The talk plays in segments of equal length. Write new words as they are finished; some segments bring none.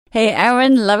Hey,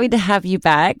 Aaron, lovely to have you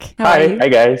back. How are you? Hi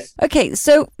guys. Okay,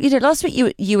 so last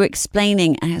week you were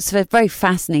explaining, and it's very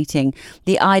fascinating,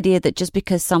 the idea that just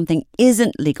because something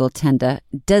isn't legal tender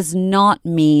does not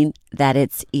mean that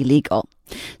it's illegal.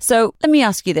 So let me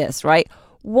ask you this, right?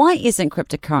 Why isn't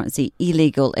cryptocurrency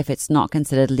illegal if it's not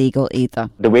considered legal either?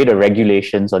 The way the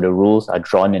regulations or the rules are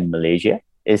drawn in Malaysia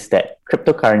is that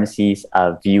cryptocurrencies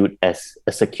are viewed as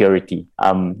a security.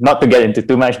 Not to get into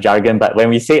too much jargon, but when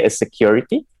we say a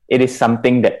security, it is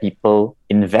something that people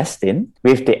invest in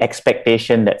with the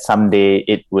expectation that someday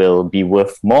it will be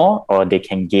worth more or they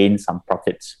can gain some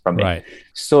profits from it. Right.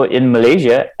 So in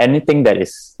Malaysia, anything that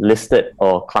is listed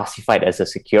or classified as a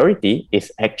security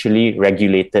is actually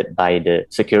regulated by the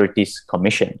Securities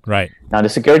Commission. Right. Now, the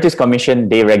Securities Commission,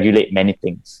 they regulate many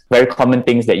things. Very common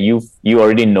things that you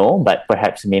already know, but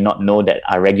perhaps may not know that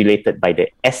are regulated by the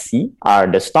SC are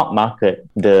the stock market,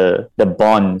 the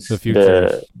bonds, The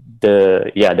futures.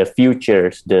 the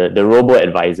futures, the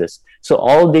robo-advisors. So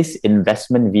all these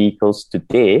investment vehicles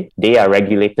today, they are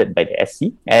regulated by the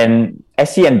SC. And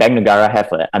SC and Bank Negara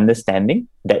have an understanding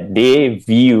that they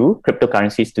view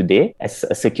cryptocurrencies today as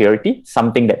a security,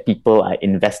 something that people are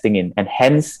investing in. And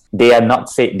hence, they are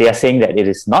saying that it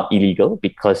is not illegal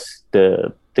because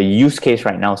the use case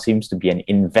right now seems to be an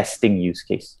investing use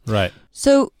case. Right.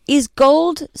 So is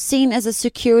gold seen as a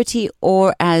security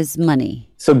or as money?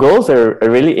 So gold's a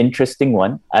really interesting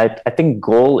one. I think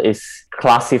gold is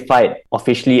classified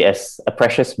officially as a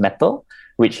precious metal,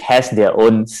 which has their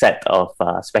own set of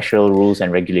special rules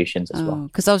and regulations as well.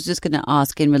 Because I was just going to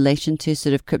ask in relation to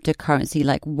sort of cryptocurrency,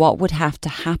 like what would have to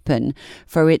happen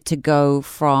for it to go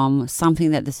from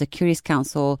something that the Securities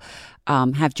Council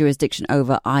have jurisdiction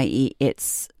over, i.e.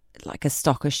 it's like a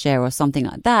stock or share or something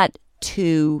like that,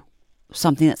 to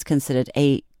something that's considered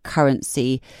a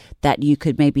currency that you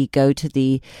could maybe go to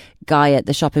the guy at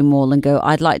the shopping mall and go,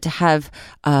 I'd like to have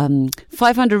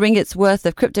 500 ringgits worth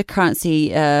of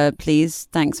cryptocurrency, please.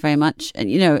 Thanks very much. And,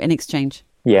 in exchange.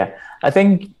 Yeah, I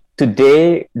think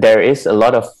today there is a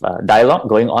lot of dialogue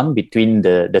going on between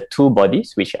the two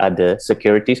bodies, which are the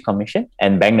Securities Commission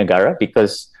and Bank Negara,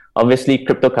 because obviously,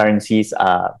 cryptocurrencies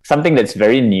are something that's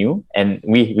very new, and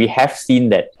we have seen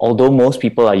that although most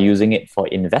people are using it for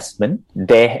investment,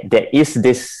 there is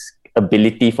this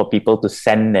ability for people to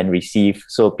send and receive,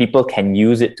 so people can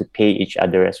use it to pay each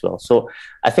other as well. So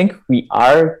I think we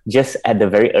are just at the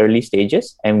very early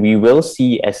stages, and we will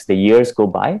see as the years go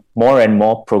by more and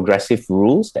more progressive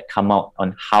rules that come out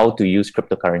on how to use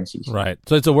cryptocurrencies. Right.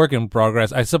 So it's a work in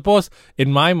progress. I suppose in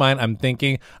my mind, I'm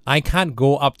thinking I can't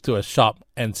go up to a shop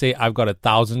and say I've got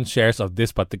 1,000 shares of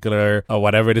this particular or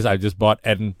whatever it is I just bought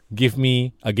and give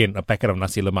me, again, a packet of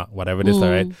nasi lemak, whatever it is,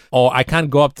 right? Or I can't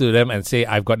go up to them and say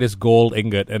I've got this gold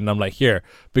ingot and I'm like, here,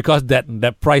 because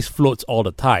that price floats all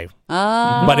the time.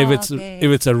 But if it's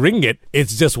a ringgit,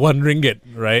 it's just one ringgit,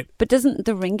 right? But doesn't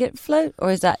the ringgit float,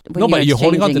 or is that when No, but you're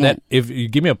holding on to that. it? If you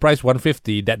give me a price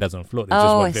 150, that doesn't float. It's just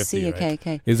Oh, 150. I see. Right?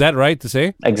 Okay. Is that right to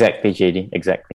say? Exactly, JD. Exactly.